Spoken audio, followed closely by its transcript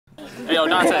Hey, yo,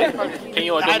 Dante, can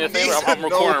you do me a favor? I'm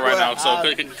recording right now, so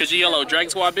could you yell Dragon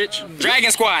Squad, bitch?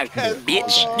 Dragon Squad,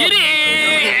 bitch. Get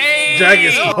it!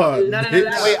 Dragon Squad,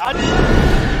 bitch. Wait,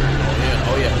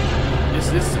 oh yeah. This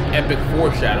is some epic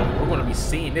foreshadowing. We're gonna be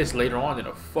seeing this later on in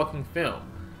a fucking film.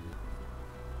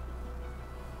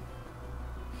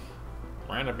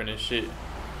 Ran up in this shit.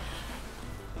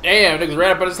 Damn, niggas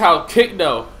ran up in this house kick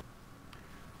though.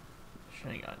 She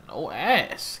ain't got no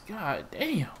ass. God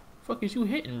damn. Fuck is you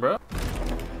hitting, bro?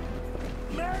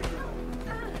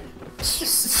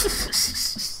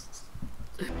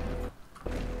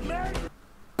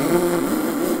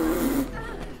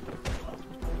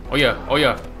 Oh yeah, oh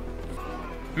yeah.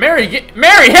 Mary,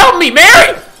 help me,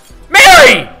 Mary!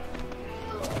 Mary!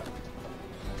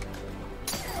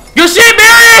 Good shit,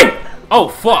 Mary! Oh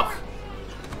fuck.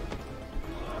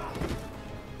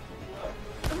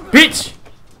 Bitch!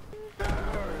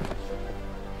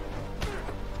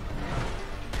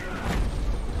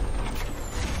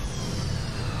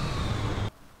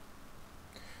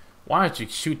 Why didn't you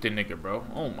shoot the nigga, bro?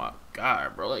 Oh my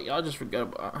god, bro. Like, y'all just forgot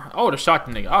about... I would've shot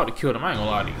the nigga. I would've killed him. I ain't gonna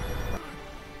lie to you.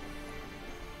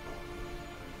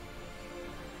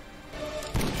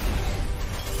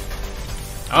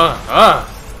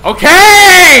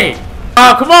 Okay!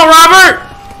 Come on, Robert!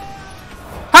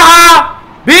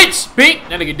 Ha! Bitch! Bink!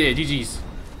 That nigga dead. GG's.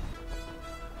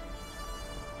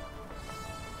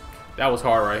 That was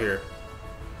hard right here.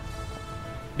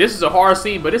 This is a hard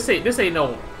scene, but this ain't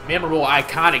no memorable,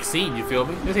 iconic scene, you feel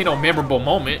me? This ain't no memorable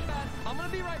moment. I'm gonna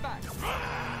be right back.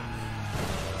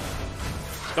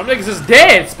 Some niggas is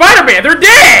dead. SpiderMan, they're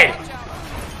dead!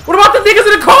 What about the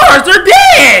niggas in the cars? They're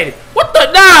dead! What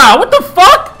the? Nah, what the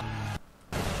fuck?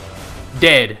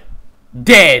 Dead.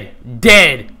 Dead.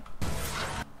 Dead.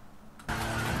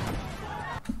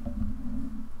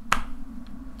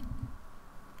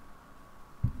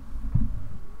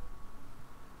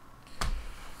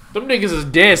 Them niggas is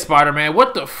dead, SpiderMan.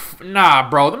 What the f... Nah,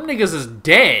 bro. Them niggas is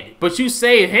dead. But you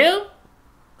saved him?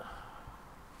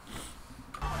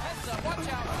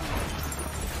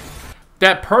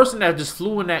 That person that just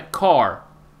flew in that car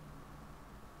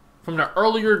from the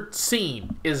earlier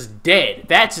scene is dead.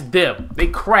 That's them. They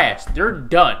crashed. They're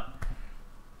done.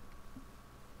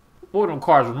 What are them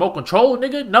cars? Remote control,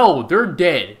 nigga? No, they're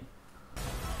dead.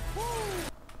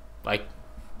 Like,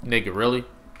 nigga, really?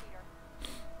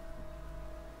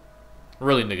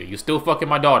 Really, nigga, you still fucking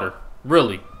my daughter?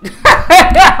 Really?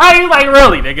 How you like,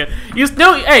 really, nigga? You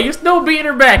still, hey, you still beating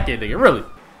her back there, nigga? Really?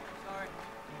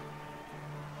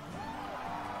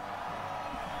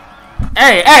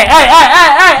 Hey,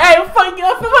 what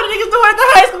niggas doing at the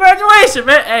high school graduation,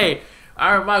 man? Hey,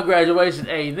 I remember my graduation.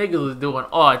 Hey, niggas was doing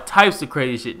all types of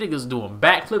crazy shit. Niggas was doing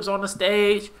backflips on the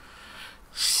stage.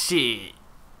 Shit.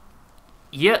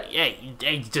 Yeah,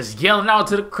 they just yelling out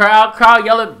to the crowd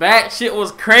yelling back. Shit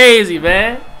was crazy,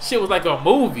 man. Shit was like a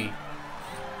movie.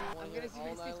 I'm gonna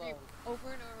scream over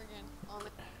and over again all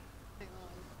night long.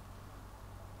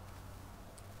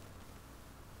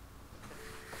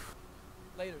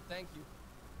 Later, thank you.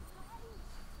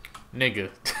 Nigga.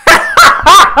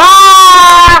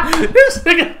 This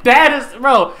nigga dad is,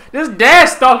 bro. This dad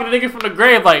stalking the nigga from the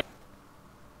grave like.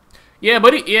 Yeah,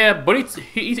 but he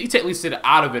technically said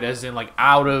out of it, as in like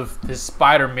out of his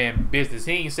SpiderMan business.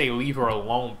 He didn't say leave her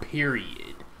alone,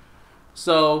 period.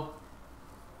 So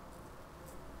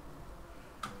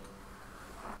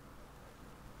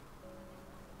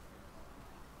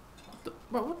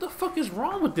bro, what the fuck is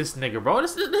wrong with this nigga, bro?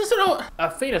 This I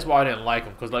think that's why I didn't like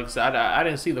him, because like I said, I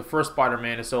didn't see the first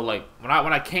SpiderMan, and so like when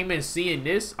I came in seeing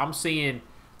this, I'm seeing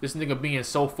this nigga being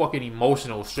so fucking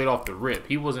emotional straight off the rip.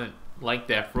 He wasn't like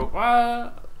that for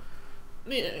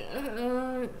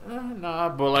nah,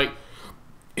 but like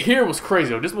here was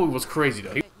crazy though. This movie was crazy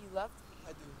though. You left me.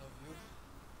 I do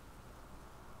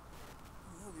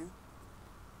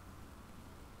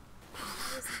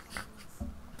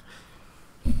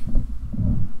love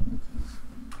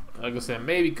you. Like I said,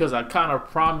 maybe because I kind of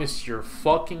promised your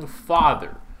fucking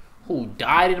father, who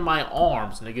died in my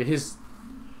arms, nigga. His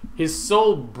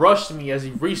soul brushed me as he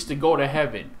reached to go to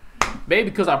heaven. Maybe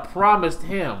because I promised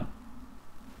him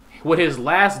with his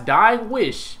last dying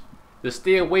wish to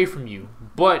stay away from you,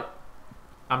 but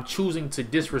I'm choosing to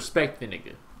disrespect the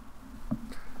nigga.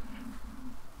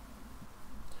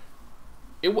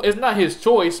 It's not his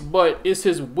choice, but it's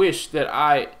his wish that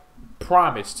I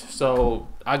promised. So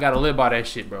I gotta live by that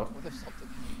shit, bro. You have done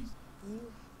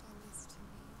this to me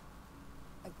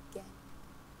again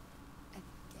and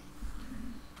again.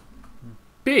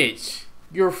 Bitch,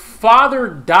 your father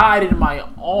died in my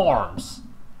arms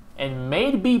and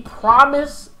made me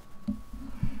promise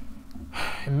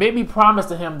made me promise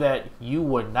to him that you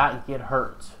would not get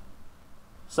hurt.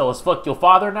 So it's fuck your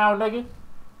father now, nigga?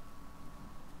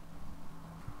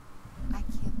 I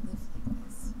can't live like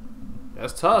this.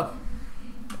 That's tough.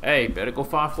 Hey, better go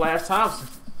find Flash Thompson.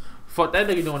 Fuck that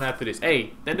nigga doing after this.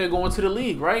 Hey, that nigga going to the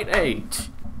league, right? Hey.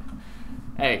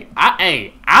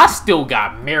 I still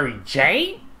got Mary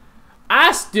Jane.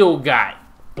 I still got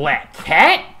Black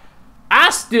Cat. I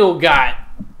still got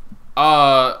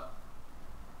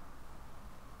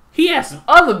he has some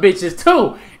other bitches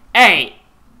too. Hey,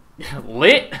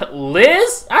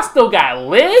 Liz? I still got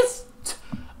Liz.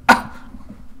 I'm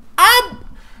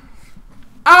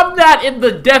not in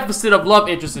the deficit of love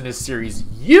interest in this series.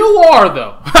 You are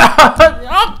though.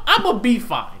 I'm gonna be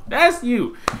fine. That's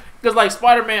you. Because like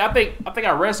Spider-Man, I think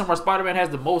I read somewhere Spider-Man has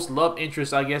the most love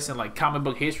interest, I guess, in like comic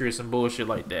book history or some bullshit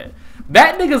like that.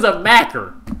 That nigga's a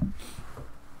macker.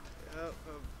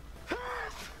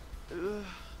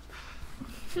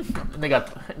 They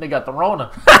got the Rona.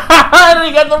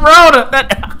 They got the Rona.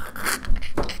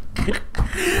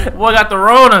 Boy got the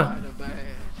Rona.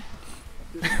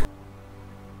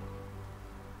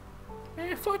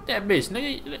 Man, fuck that bitch,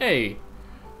 nigga. Hey,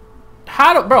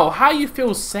 how you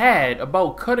feel sad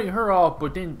about cutting her off,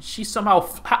 but then she somehow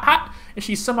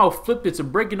flipped it to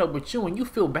breaking up with you, and you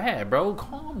feel bad, bro?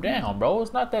 Calm down, bro.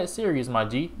 It's not that serious, my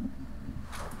G.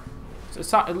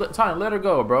 It's time to let her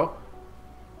go, bro.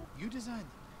 You designed it.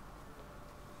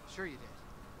 Sure you did.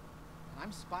 And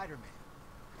I'm Spider-Man.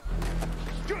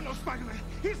 You're no Spider-Man.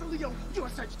 He's a Leo. You're a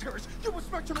Sagittarius. You're a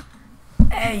Spectrum.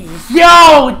 Hey,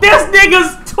 yo, this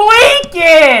nigga's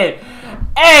tweaking.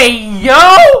 Hey,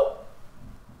 yo.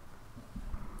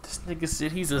 This nigga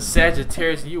said he's a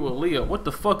Sagittarius and you a Leo. What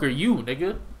the fuck are you,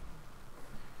 nigga?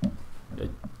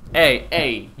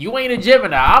 Hey, you ain't a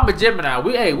Gemini. I'm a Gemini.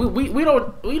 We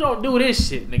don't do this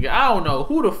shit, nigga. I don't know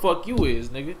who the fuck you is,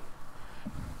 nigga.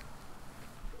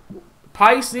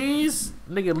 Pisces,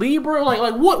 nigga, Libra,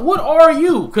 like what are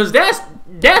you? Cause that's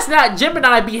not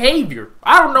Gemini behavior.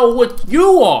 I don't know what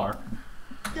you are.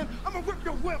 I'm gonna rip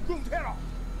your well-groomed head off.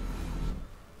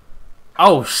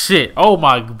 Oh shit! Oh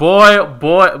my boy,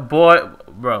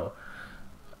 bro.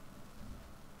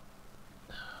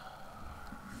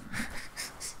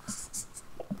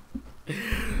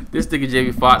 This nigga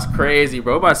Jamie Foxx crazy,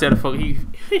 bro. I'm about to say the fuck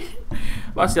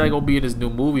about to say I gonna be in this new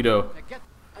movie though.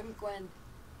 I'm Gwen.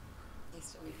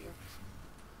 Nice to meet you.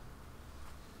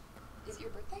 Is it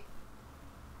your birthday?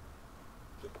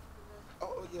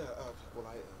 Oh yeah. Well,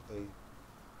 they.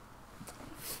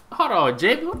 Hold on,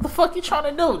 Jamie. What the fuck you trying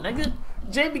to do, nigga?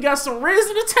 Jamie got some riz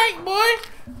in the tank, boy.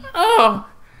 Oh,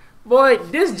 boy,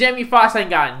 this Jamie Foxx ain't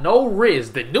got no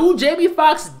riz. The new Jamie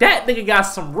Foxx, that nigga got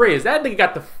some riz. That nigga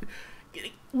got the.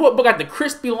 But got the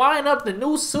crispy lineup, the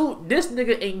new suit. This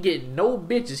nigga ain't getting no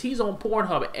bitches. He's on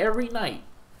Pornhub every night.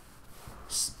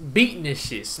 Beating this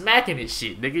shit. Smacking this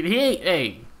shit. Nigga, he ain't,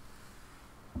 hey.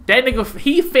 That nigga,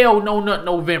 he failed No Nut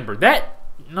November.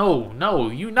 No.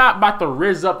 You not about to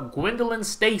riz up Gwendolyn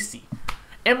Stacy.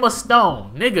 Emma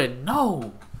Stone. Nigga,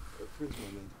 no. She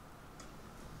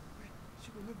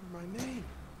remembered my name.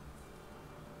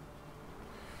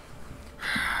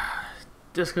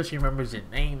 Just because she remembers your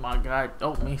name, my God,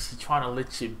 don't mean she's trying to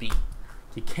let you beat.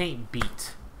 You can't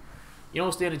beat. You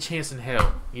don't stand a chance in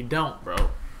hell. You don't, bro.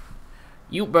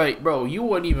 Bro, you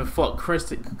wouldn't even fuck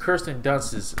Kirsten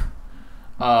Dunst's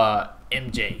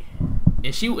MJ.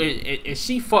 And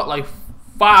she fucked like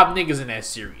 5 niggas in that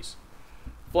series.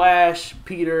 Flash,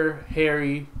 Peter,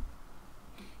 Harry.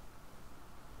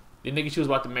 The nigga she was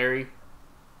about to marry.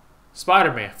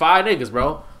 Spider-Man. 5 niggas,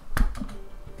 bro.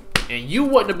 And you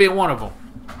wouldn't have been one of them.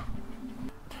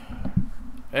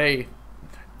 Hey,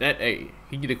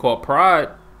 he need to call Pride.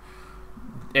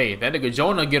 Hey, that nigga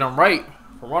Jonah get him right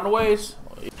for Runaways.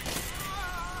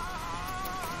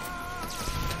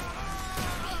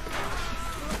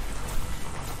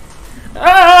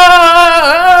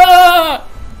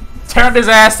 Turned his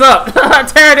ass up.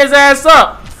 Tearing his ass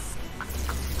up.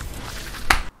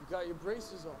 You got your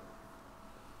braces on.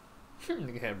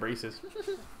 Nigga had braces.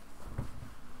 There's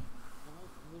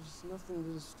nothing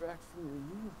to distract from your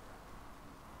unibrow.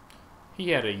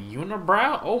 He had a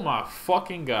unibrow? Oh my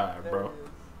fucking God, bro.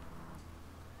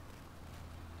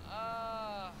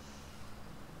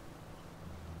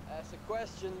 That's a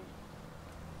question.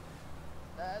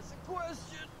 That's a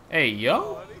question. Hey,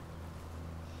 yo.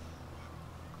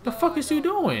 The fuck is you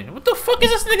doing? What the fuck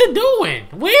is this nigga doing?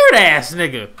 Weird ass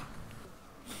nigga.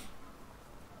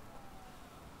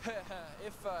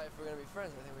 If we're gonna be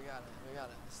friends, I think we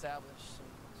gotta establish some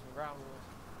ground rules.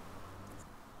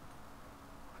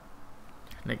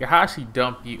 Nigga, how she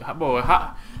dump you?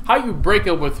 How you break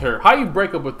up with her? How you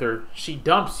break up with her? She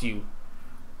dumps you.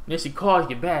 Then she calls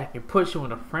you back and puts you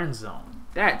in a friend zone.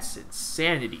 That's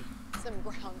insanity. Some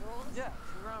ground rules? Yeah,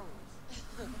 some ground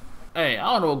rules. Hey,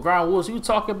 I don't know what ground rules you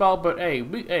talking about, but hey,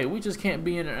 we just can't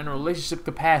be in a relationship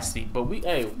capacity. But we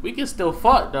can still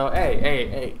fuck though.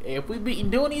 Hey, if we be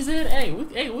doing these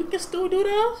we can still do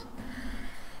those.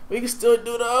 We can still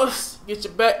do those. Get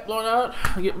your back blown out.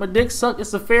 Get my dick sucked.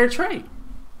 It's a fair trade.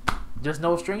 Just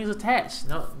no strings attached.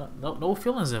 No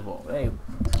feelings involved. Hey,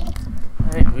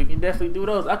 we can definitely do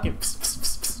those. I can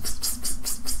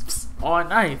all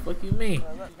night. What you mean? You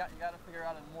gotta figure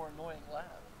out a more annoying laugh.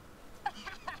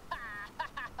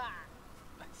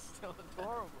 That's still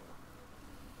adorable.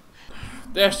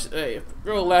 That's if a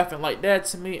girl laughing like that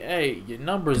to me, hey, your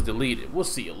number's deleted. We'll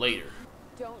see you later.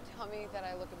 Don't tell me that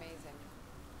I look amazing.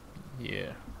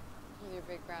 Yeah. With your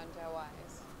big brown doe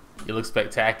eyes. You look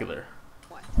spectacular.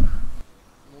 What?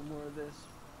 No more of this.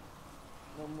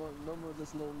 No more of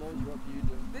this little nose rub you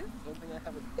do. Don't think I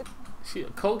have a... She a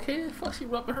cokehead? Fuck, she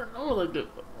rubbing her nose like that.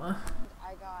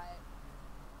 I got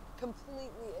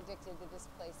completely addicted to this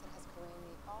place that has Korean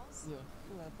meatballs. Yeah,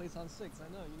 that place on 6. I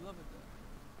know, you love it there.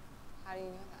 How do you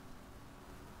know that?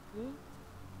 Hmm?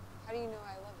 How do you know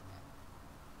I love it there?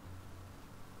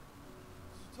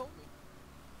 You told me.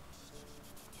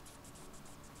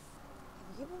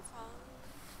 Have you been following?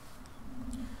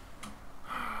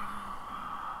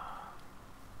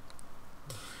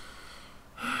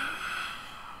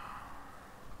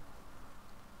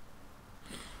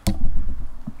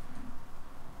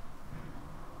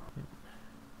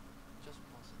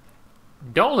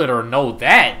 Don't let her know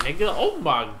that, nigga. Oh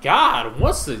my god,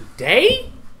 once a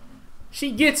day? She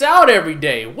gets out every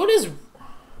day. What is...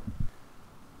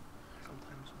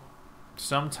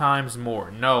 Sometimes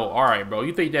more. No, alright, bro.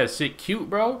 You think that shit cute,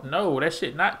 bro? No, that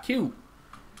shit not cute.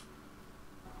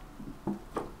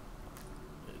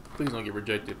 Please don't get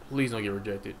rejected. Please don't get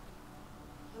rejected.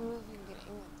 I'm moving to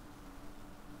England.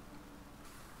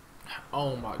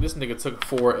 Oh my, this nigga took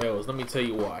 4 L's. Let me tell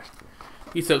you why.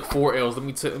 He took 4 L's. Let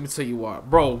me tell you why.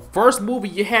 Bro, first movie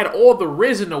you had all the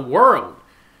riz in the world.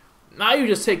 Now you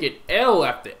just taking L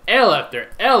after L after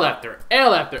L after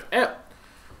L after L.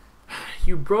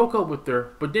 You broke up with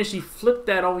her, but then she flipped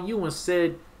that on you and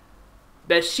said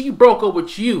that she broke up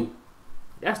with you.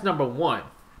 That's number 1.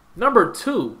 Number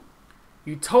 2,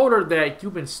 you told her that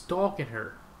you've been stalking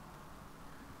her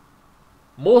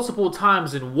multiple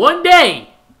times in one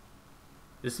day.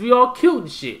 This be all cute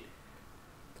and shit.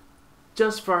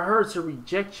 Just for her to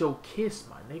reject your kiss,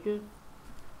 my nigga.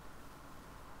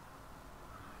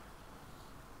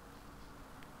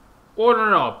 Oh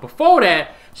no. Before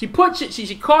that, she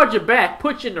called you back,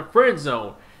 put you in the friend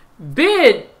zone.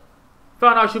 Then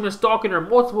found out you've been stalking her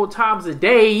multiple times a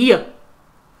day.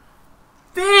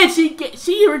 Then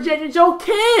she rejected your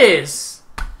kiss.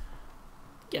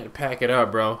 You gotta pack it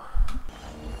up, bro.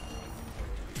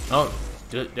 Oh,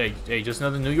 hey, just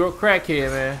another New York crackhead,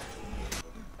 man.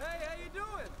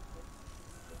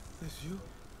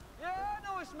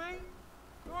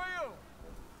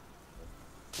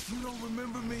 You don't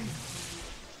remember me?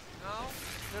 No?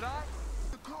 Did I?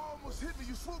 The car almost hit me.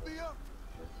 You swooped me up.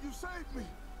 You saved me.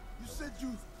 You said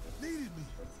you needed me.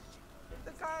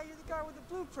 You're the guy with the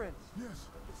blueprints. Yes.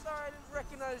 Sorry, I didn't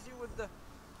recognize you with the...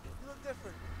 You look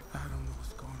different. I don't know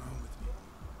what's going on with me.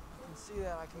 I can see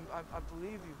that. I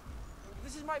believe you.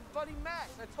 This is my buddy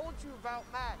Max. I told you about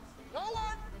Max. No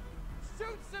one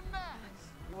shoots at Max.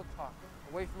 We'll talk.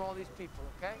 Away from all these people,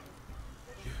 okay?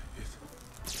 Yeah, yes.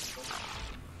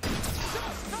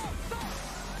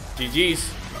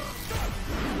 GG's.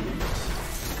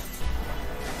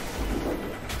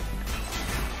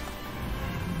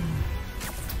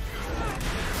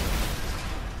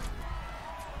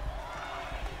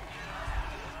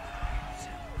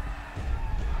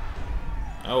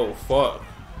 Oh fuck.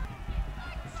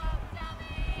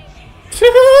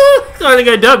 I think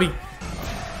I dummy.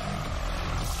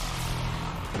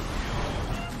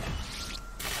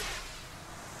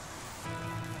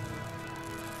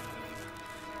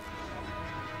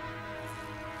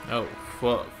 Oh,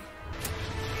 fuck.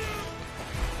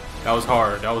 That was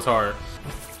hard. That was hard.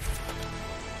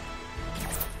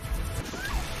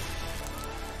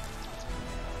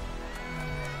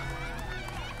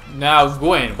 Now,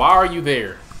 Gwen, why are you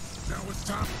there? Now it's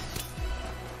time.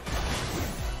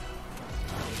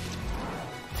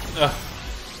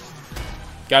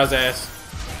 Got his ass.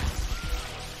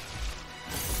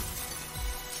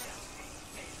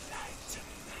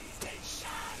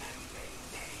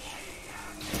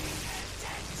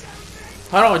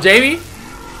 Hold on, Jamie.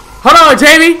 Hold on,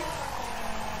 Jamie.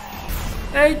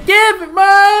 Hey, give it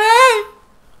money.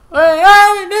 Hey,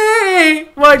 I need.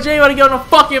 What, Jay, wanna get on the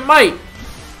fucking mic?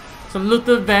 Some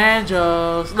Luther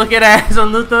Vandross. Look at that,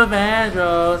 some Luther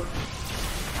Vandross.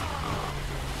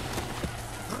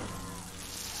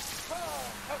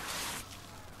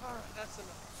 Alright, that's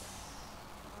enough.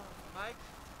 Mike?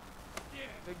 Yeah.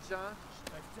 Big John?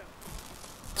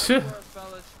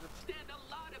 Fellas, Stand a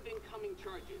lot of incoming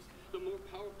charges. The more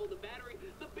powerful the battery,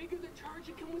 the bigger the charge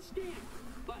it can withstand.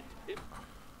 But if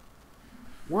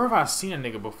Where have I seen a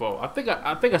nigga before? I think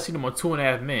I seen him on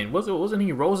 2.5 Men. Wasn't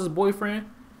he Rose's boyfriend?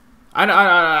 I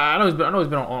know he's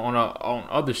been on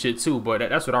other shit too, but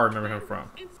that's what I remember him from.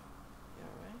 you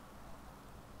alright?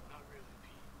 Not really,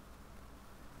 Pete.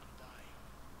 I'm dying,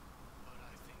 but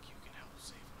I think you can help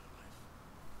save my life.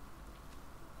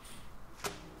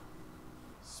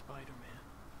 SpiderMan.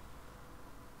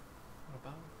 What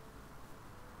about him?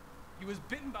 He was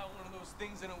bitten by one of those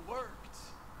things and it worked.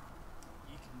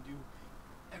 He can do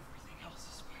everything else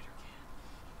a spider can,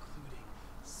 including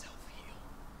self-heal.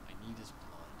 I need his blood.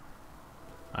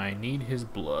 I need his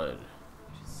blood.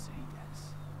 You just say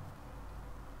yes.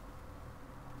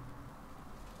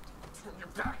 Turn your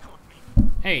back on me.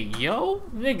 Hey, yo,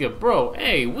 nigga, bro.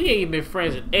 Hey, we ain't been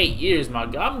friends in 8 years, my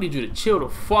guy. I'm gonna need you to chill the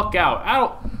fuck out. I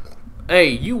don't. Hey,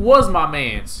 you was my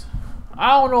mans. I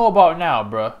don't know about now,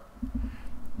 bruh.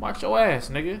 Watch your ass,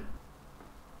 nigga.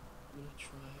 I'm gonna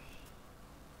try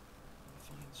and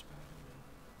find SpiderMan.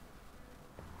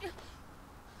 Hi.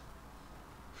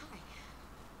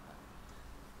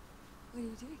 What are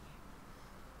you doing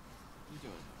You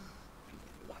doing?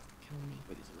 People want to kill me,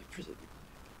 but there's electricity.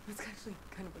 here? It's actually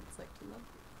kind of what it's like to love you.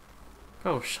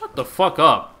 Bro, shut the fuck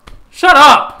up. Shut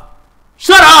up!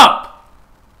 Shut up!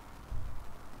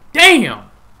 Damn!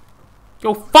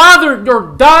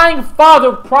 Your dying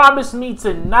father promised me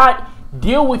to not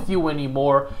deal with you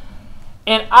anymore,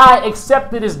 and I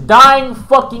accepted his dying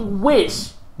fucking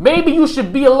wish. Maybe you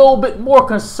should be a little bit more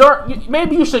concerned.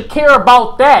 Maybe you should care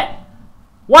about that.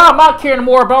 Why am I caring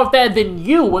more about that than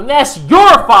you? And that's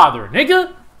your father,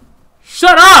 nigga.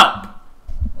 Shut up!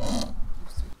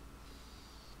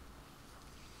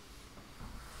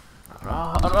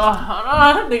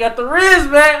 They got the Riz,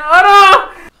 man.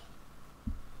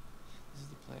 This is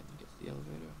the plan. You get to the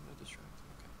elevator, I'm gonna distract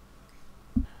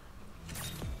him,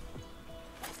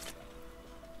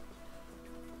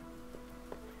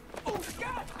 okay? Oh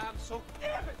God! I'm so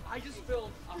damn it! I just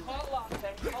spilled a hot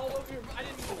latte all over your. I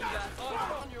didn't do that.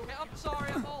 Oh, on your way. I'm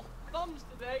sorry. I'm all thumbs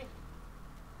today.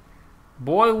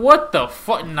 Boy, what the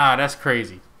fuck? Nah, that's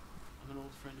crazy. I'm an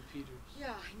old friend of Peter's.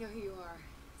 Yeah, I know who you are.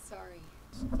 Sorry.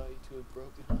 I thought you two had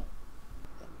broken up.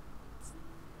 It's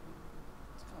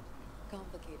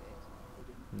complicated.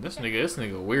 Complicated. This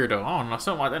nigga weirdo. I don't know,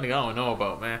 something like that nigga I don't know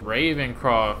about, man.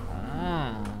 Ravencroft.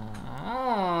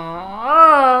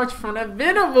 It's from that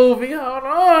Venom movie. Hold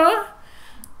on.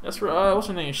 That's for what's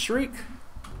her name? Shriek.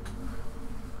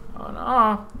 Hold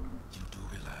on. You do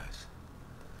realize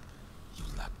you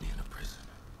locked me in a prison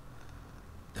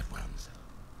that runs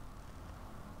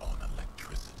on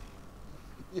electricity.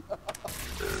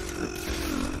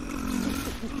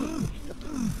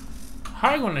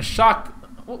 How you gonna shock?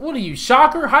 What are you,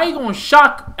 Shocker? How you gonna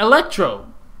shock Electro?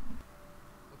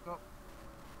 Look up.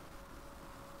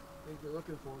 I think you're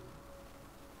looking for me.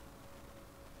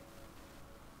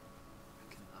 I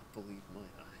cannot believe my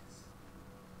eyes.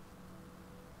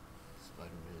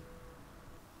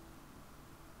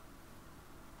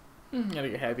 SpiderMan. Gotta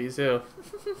get happy as hell.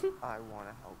 I want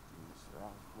to help you, Mr.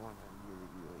 Osborn. I really,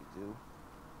 really do.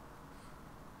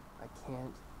 I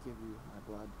can't give you my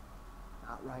blood.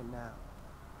 Not right now.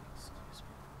 Excuse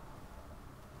me.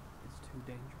 It's too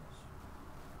dangerous.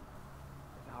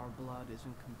 If our blood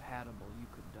isn't compatible, you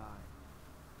could die.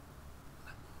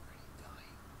 I'm already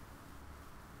dying.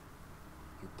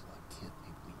 Your blood can't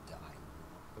make me die.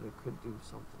 But it could do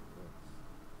something worse.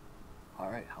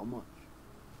 Alright, how much?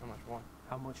 How much want?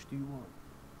 How much do you want?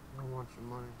 I don't want your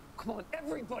money. Come on,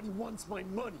 everybody wants my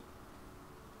money!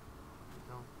 You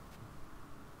don't.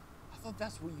 I thought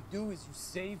that's what you do is you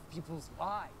save people's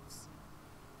lives.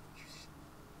 You're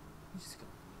just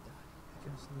gonna let me die.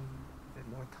 I just need a bit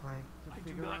more time to I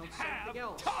figure do not out have something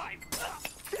else. time!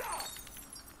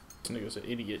 This nigga's an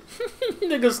idiot.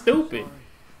 Nigga stupid.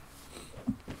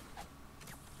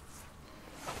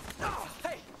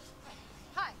 Hey!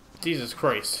 Hi. Jesus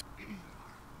Christ.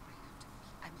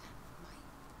 I'm at my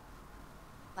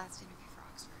last interview for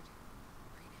Oxford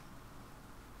right now.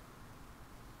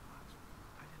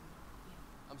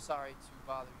 I'm sorry to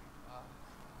bother you,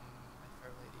 my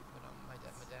fair lady, but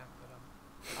madame, who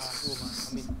am I?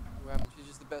 I mean, who am I? She's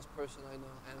just the best person I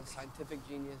know, and a scientific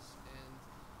genius, and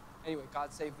Anyway,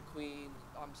 God save the Queen.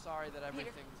 I'm sorry that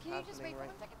everything's Can you just wait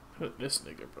happening for right 1 second? This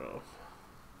nigga, bro.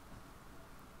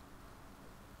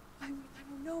 I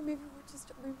don't know. Maybe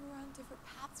we're on different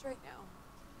paths right now.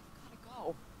 I gotta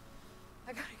go.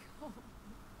 I gotta go.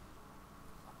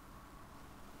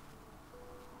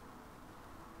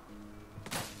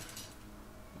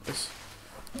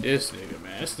 This nigga,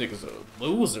 man. This nigga's a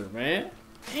loser, man.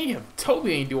 Damn,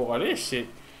 Toby ain't do all this shit.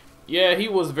 Yeah, he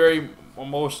was very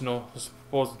emotional, as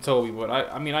opposed to Toby, but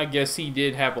I mean, I guess he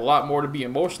did have a lot more to be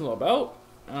emotional about.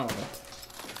 I don't know.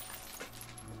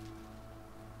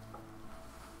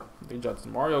 They dropped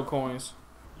some Mario coins.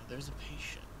 There's a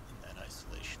patient in that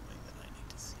isolation wing that I need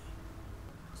to see.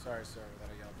 Sorry, sir,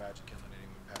 without a yellow badge, you can't let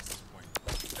anyone past this point.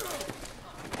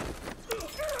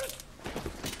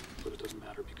 But it doesn't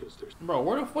matter because there's... Bro,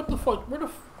 what the fuck?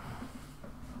 Laws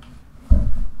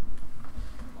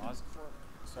for it?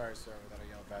 Sorry, sir, without a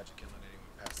yellow badge, you can't let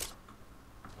anyone past this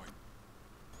point.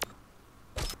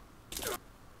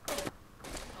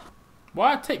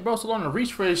 Why it take bro so long to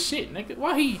reach for his shit, nigga?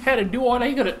 Why he had to do all that?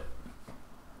 He could've...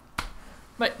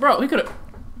 Like, bro,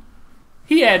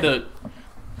 he had to...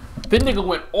 The nigga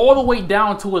went all the way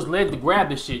down to his leg to grab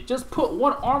the shit. Just put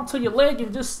one arm to your leg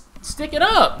and just stick it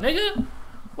up, nigga.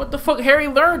 What the fuck Harry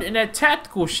learned in that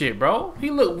tactical shit, bro? He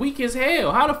looked weak as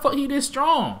hell. How the fuck he this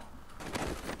strong?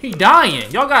 He dying.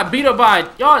 Y'all got beat up by...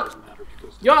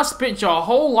 Y'all spent your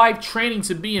whole life training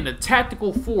to be in a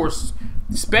tactical force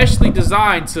specially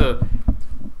designed to...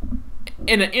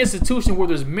 In an institution where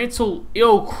there's mental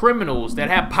ill criminals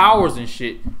that have powers and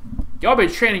shit. Y'all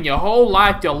been training your whole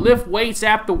life. Y'all lift weights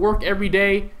after work every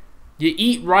day. You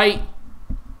eat right.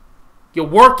 You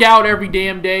work out every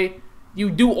damn day.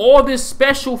 You do all this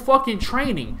special fucking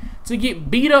training to get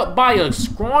beat up by a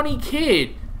scrawny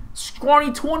kid.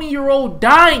 Scrawny 20-year-old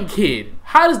dying kid.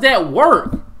 How does that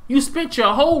work? You spent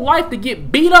your whole life to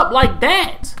get beat up like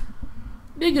that.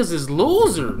 Niggas is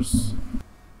losers.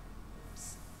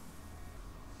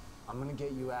 I'm gonna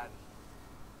get you out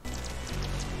of here.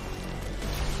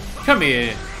 Come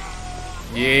here.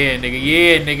 Yeah, nigga.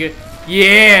 Yeah, nigga.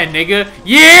 Yeah, nigga.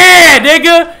 Yeah,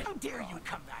 nigga. How dare you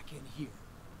come back in here?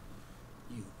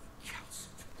 You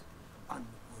recalcitrant,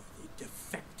 unworthy,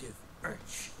 defective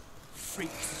urch.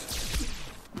 Freaks.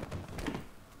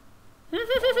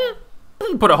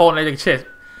 Put a hole in that nigga chest.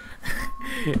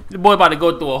 The boy about to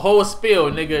go through a whole spill,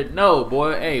 nigga. No,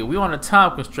 boy. Hey, we on a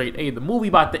time constraint. Hey, the movie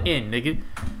about to end, nigga.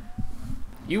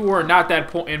 You were not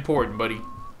that important, buddy.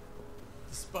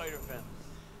 The SpiderMan.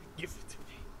 Give it to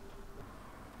me.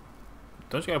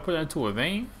 Don't you gotta put that into a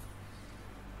vein?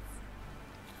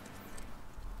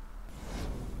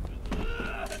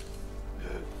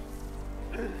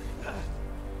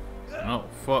 Oh,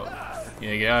 fuck.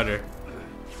 Yeah, get out of there.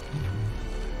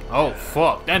 Oh,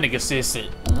 fuck. That nigga said,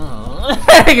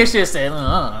 that nigga shit said,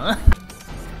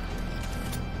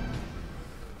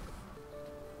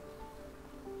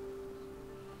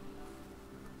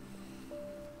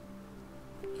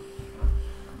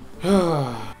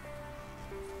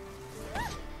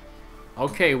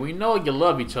 Okay, we know you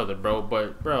love each other, bro,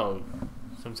 but bro,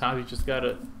 sometimes you just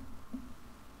gotta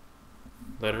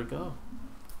let her go.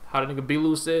 How the nigga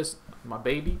B-Lou says, my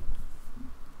baby,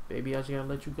 I just gotta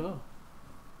let you go.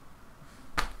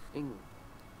 England.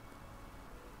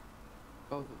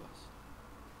 Both of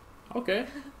us. Okay.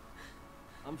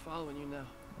 I'm following you now.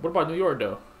 What about New York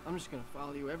though? I'm just gonna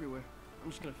follow you everywhere. I'm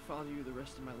just gonna follow you the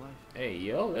rest of my life. Hey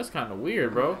yo, that's kind of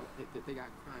weird, bro. They got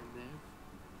crime there.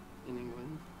 In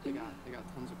England. They got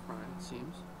tons of crime, it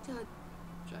seems. Dad.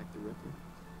 Jack the Ripper.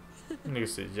 Nigga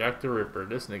said Jack the Ripper.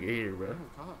 This nigga here, bro. Oh,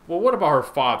 God. Well, what about her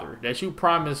father? That you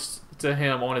promised to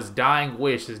him on his dying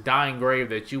wish, his dying grave,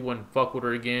 that you wouldn't fuck with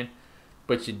her again,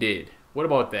 but you did. What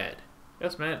about that?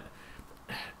 That's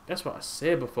what I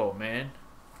said before, man.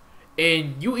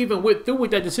 And you even went through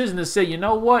with that decision to say, you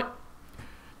know what?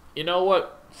 I'm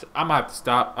gonna have to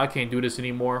stop. I can't do this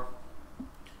anymore.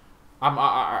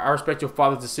 I respect your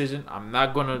father's decision. I'm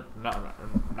not gonna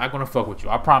fuck with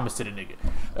you. I promise to the nigga.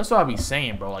 That's what I be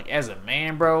saying, bro. Like, as a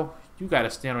man, bro, you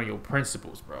gotta stand on your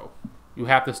principles, bro. You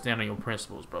have to stand on your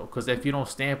principles, bro. Because if you don't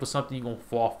stand for something, you're gonna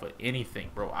fall for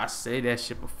anything, bro. I say that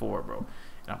shit before, bro.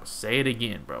 And I'm gonna say it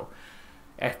again, bro.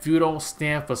 If you don't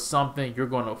stand for something, you're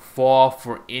gonna fall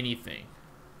for anything.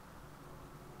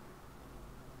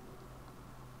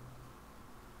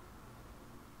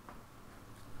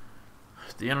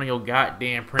 Stand on your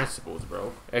goddamn principles,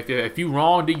 bro. If you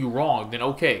wrong, then you wrong. Then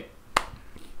okay.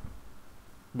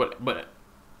 But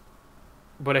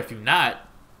if you're not,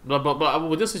 but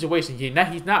with this situation,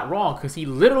 he's not wrong because he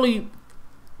literally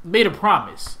made a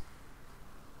promise.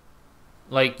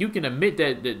 Like, you can admit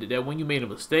that when you made a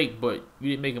mistake, but you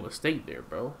didn't make a mistake there,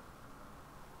 bro.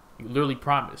 You literally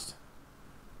promised.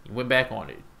 You went back on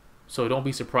it. So don't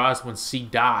be surprised when C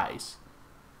dies.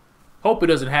 Hope it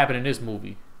doesn't happen in this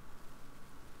movie.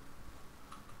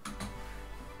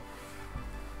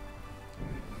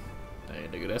 Hey,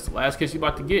 nigga, that's the last kiss you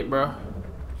about to get, bro.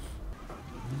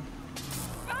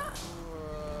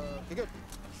 You good?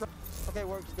 Okay,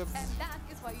 works good. And that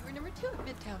is why you were number 2 at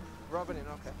Midtown. Rubbing it,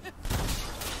 okay.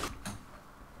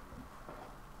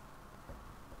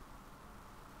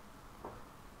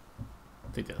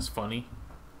 I think that's funny.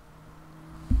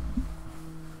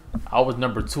 I was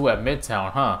number 2 at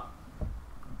Midtown, huh?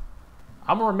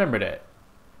 I'm gonna remember that.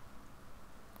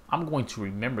 I'm going to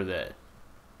remember that.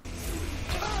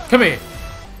 Come here.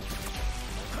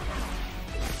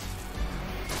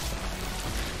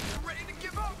 Ready to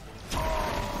give up?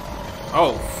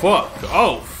 Oh fuck.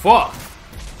 Oh fuck.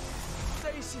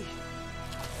 Stacy.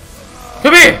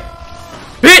 Come here,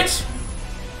 bitch.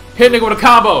 Hit nigga with a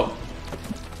combo.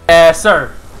 Yes,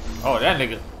 sir. Oh, that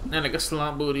nigga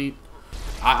slump booty.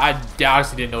 I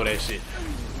honestly didn't know that shit.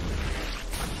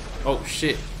 Oh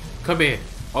shit. Come here.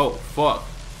 Oh fuck.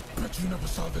 Bet you never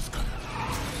saw this coming.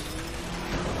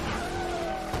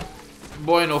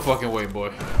 Boy, no fucking way,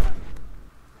 boy.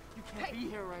 You can't be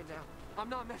here right now. I'm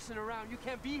not messing around. You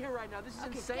can't be here right now. This is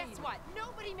insane. Guess what?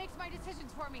 Nobody makes my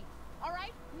decisions for me. All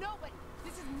right? Nobody.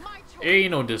 This is my choice. It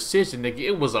ain't no decision, nigga.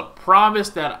 It was a promise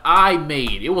that I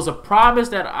made. It was a promise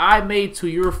that I made to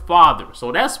your father.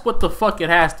 So that's what the fuck it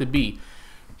has to be.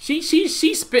 She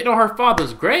spitting on her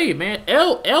father's grave, man.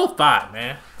 L5,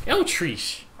 man.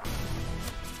 L-treesh.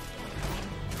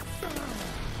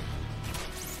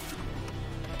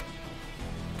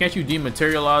 Can't you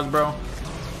dematerialize, bro?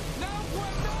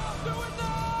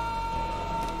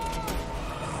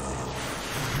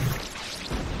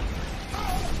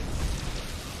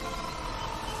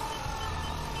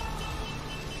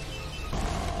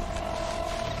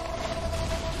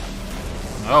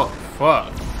 Oh,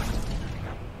 fuck.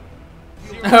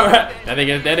 Alright, that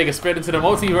nigga spread into the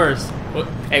multiverse.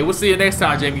 Hey, we'll see you next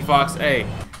time, Jamie Foxx. Hey,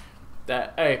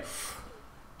 that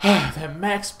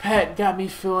Max Pat got me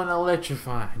feeling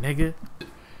electrifying, nigga.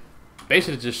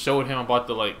 Basically just showed him about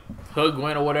to like hug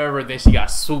Gwen or whatever, and then she got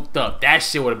swooped up. That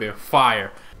shit would have been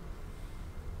fire.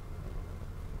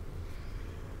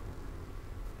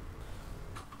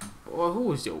 Boy, who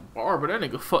was your barber? That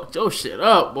nigga fucked your shit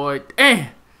up, boy. Damn.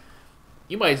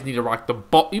 You might just need to rock the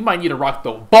you might need to rock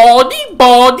the baldy.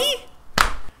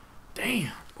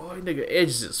 Damn, boy, nigga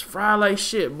edges is fried like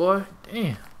shit, boy.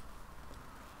 Damn.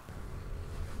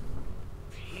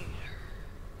 Peter,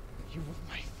 you were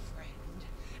my friend,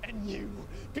 and you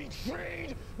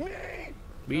betrayed me.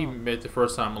 We met the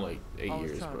first time in like 8 I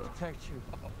was years, trying to bro. protect you.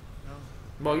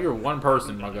 Bro, you're one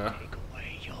person, my guy. Take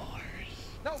away yours.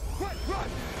 No, run!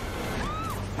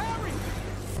 Harry!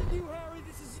 You, Harry,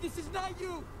 this is not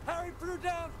you! Harry, put her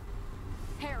down!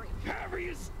 Harry. Harry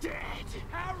is dead.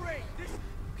 Harry! This...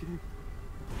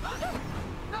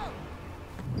 No!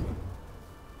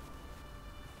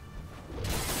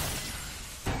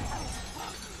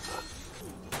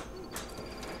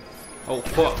 Oh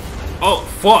fuck. Oh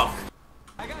fuck.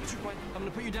 I got you, Gwen. I'm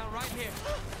gonna put you down right here.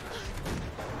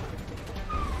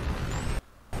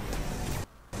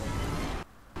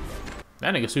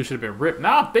 That nigga suit should have been ripped.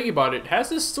 Now I'm thinking about it. Has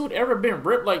this suit ever been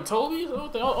ripped like Toby's? I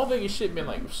don't think it should have been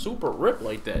like super ripped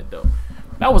like that though.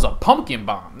 That was a pumpkin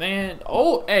bomb, man.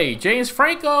 Oh, hey, James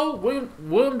Franco,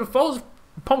 William Dafoe's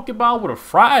pumpkin bomb would have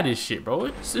fried this shit, bro.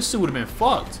 This suit would have been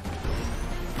fucked.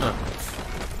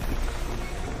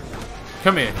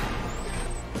 Come here.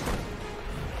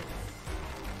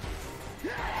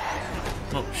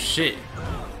 Oh shit.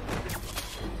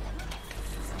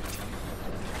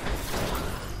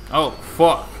 Oh,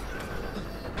 fuck.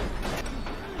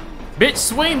 Bitch,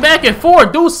 swing back and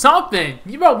forth. Do something.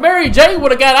 You know, Mary J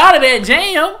would have got out of that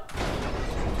jam.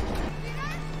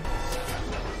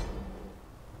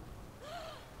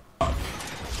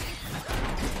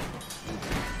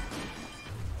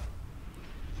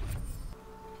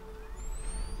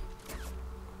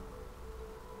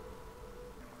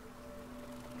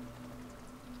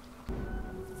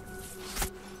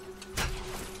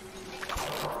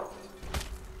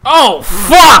 Oh,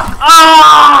 fuck!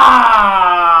 Ah!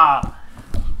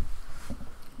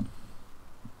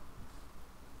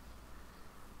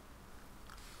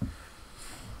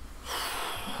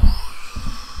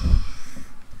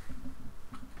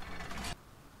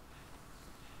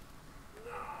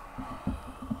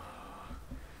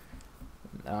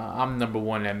 I'm number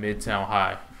 1 at Midtown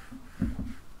High.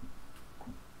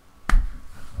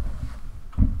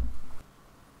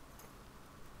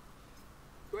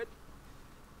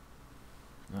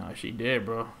 Nah, she dead,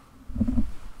 bro.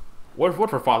 What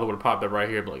if her father would have popped up right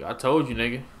here? But like, I told you,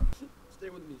 nigga. Stay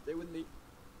with me. Stay with me.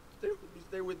 Stay with me.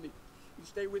 Stay with me. You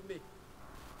stay with me.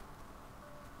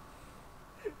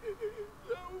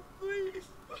 No, please.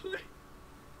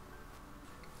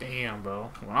 Damn,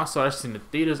 bro. When I saw that shit in the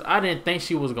theaters, I didn't think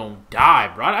she was gonna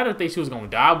die, bro. I didn't think she was gonna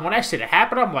die. When that shit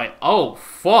happened, I'm like, oh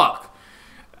fuck.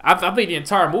 I think the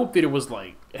entire movie theater was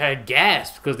like had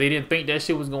gasped because they didn't think that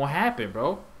shit was gonna happen,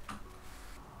 bro.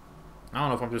 I don't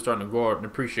know if I'm just starting to grow an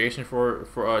appreciation for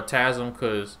Tasm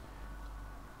because,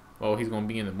 well, he's gonna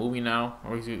be in the movie now,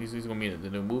 or he's gonna be in the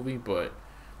new movie, but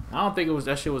I don't think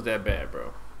that shit was that bad,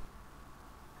 bro.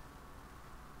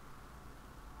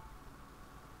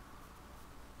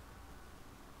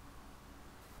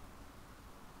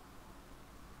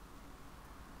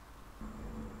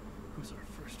 Who's our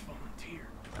first volunteer?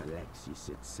 Alexis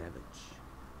Savage,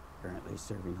 currently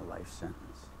serving a life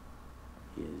sentence.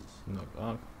 He is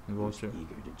eager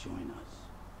to join us.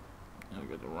 I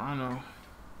got the Rhino.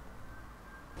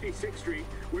 6th Street,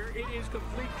 where it is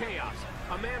complete chaos.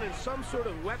 A man in some sort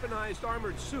of weaponized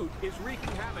armored suit is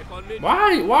wreaking havoc on mid.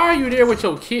 Why are you there with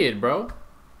your kid, bro?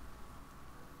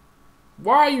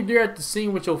 Why are you there at the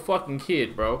scene with your fucking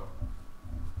kid, bro?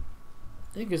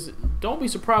 Niggas, don't be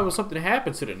surprised when something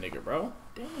happens to the nigga, bro.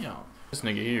 Damn. This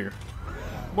nigga here.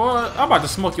 Boy, I'm about to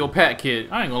smoke your pat,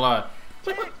 kid. I ain't gonna lie.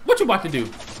 What you about to do?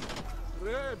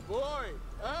 Good boy,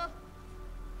 huh?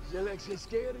 Is Alexis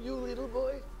scared of you, little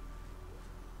boy?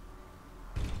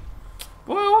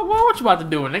 Boy, what you about to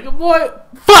do, nigga? Boy,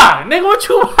 fuck, nigga, what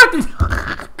you about to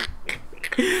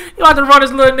do? You about to run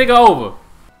this little nigga over.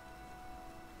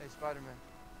 Hey, Spider-Man.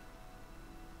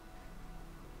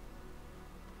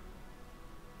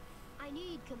 I knew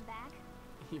you'd come back.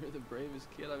 You're the bravest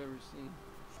kid I've ever seen.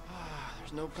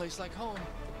 There's no place like home.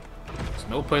 There's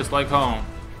no place like home.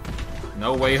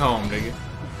 No way home, nigga.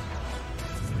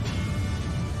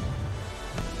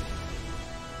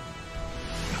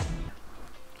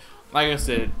 Like I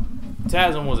said,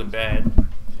 Tasm wasn't bad.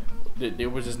 There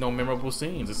was just no memorable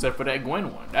scenes except for that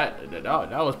Gwen one. That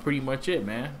was pretty much it,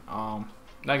 man.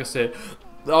 Like I said,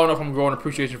 I don't know if I'm growing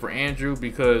appreciation for Andrew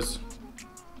because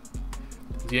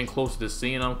getting closer to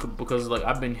seeing him, because like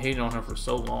I've been hating on him for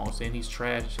so long, saying he's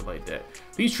trash and shit like that.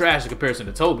 He's trash in comparison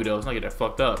to Toby though. It's not get that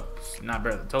fucked up. It's not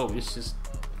better than Toby. It's just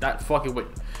not fucking with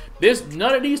this.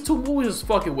 None of these two movies is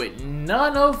fucking with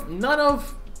none of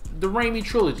the Raimi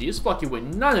trilogy. It's fucking with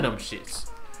none of them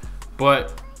shits.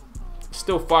 But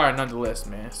still fire nonetheless,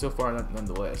 man. Still fire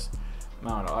nonetheless. I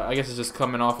don't know. I guess it's just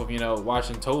coming off of, you know,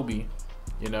 watching Toby,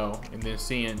 you know, and then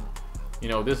seeing, you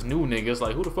know, this new nigga. It's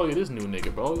like, who the fuck is this new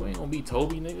nigga, bro? You ain't gonna be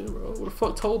Toby, nigga, bro. Where the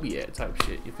fuck Toby at? Type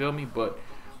shit. You feel me? But,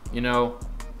 you know,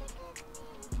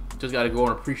 just gotta go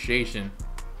on appreciation.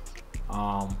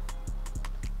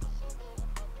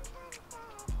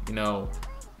 You know,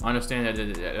 I understand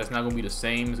that that's not gonna be the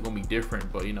same. It's gonna be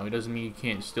different, but you know, it doesn't mean you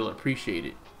can't still appreciate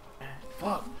it.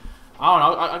 Fuck. I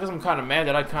don't know. I guess I'm kind of mad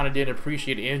that I kind of didn't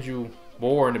appreciate Andrew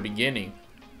more in the beginning.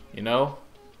 You know.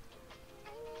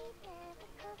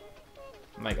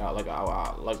 Like I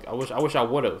wish I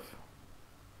would have.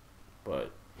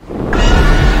 But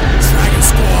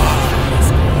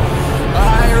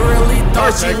I really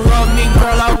thought you loved me,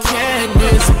 girl. How can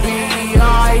this be?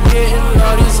 I didn't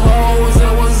love these hoes.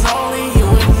 It was only you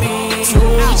and me. 2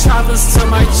 choppers to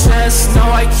my chest. No,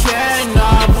 I can't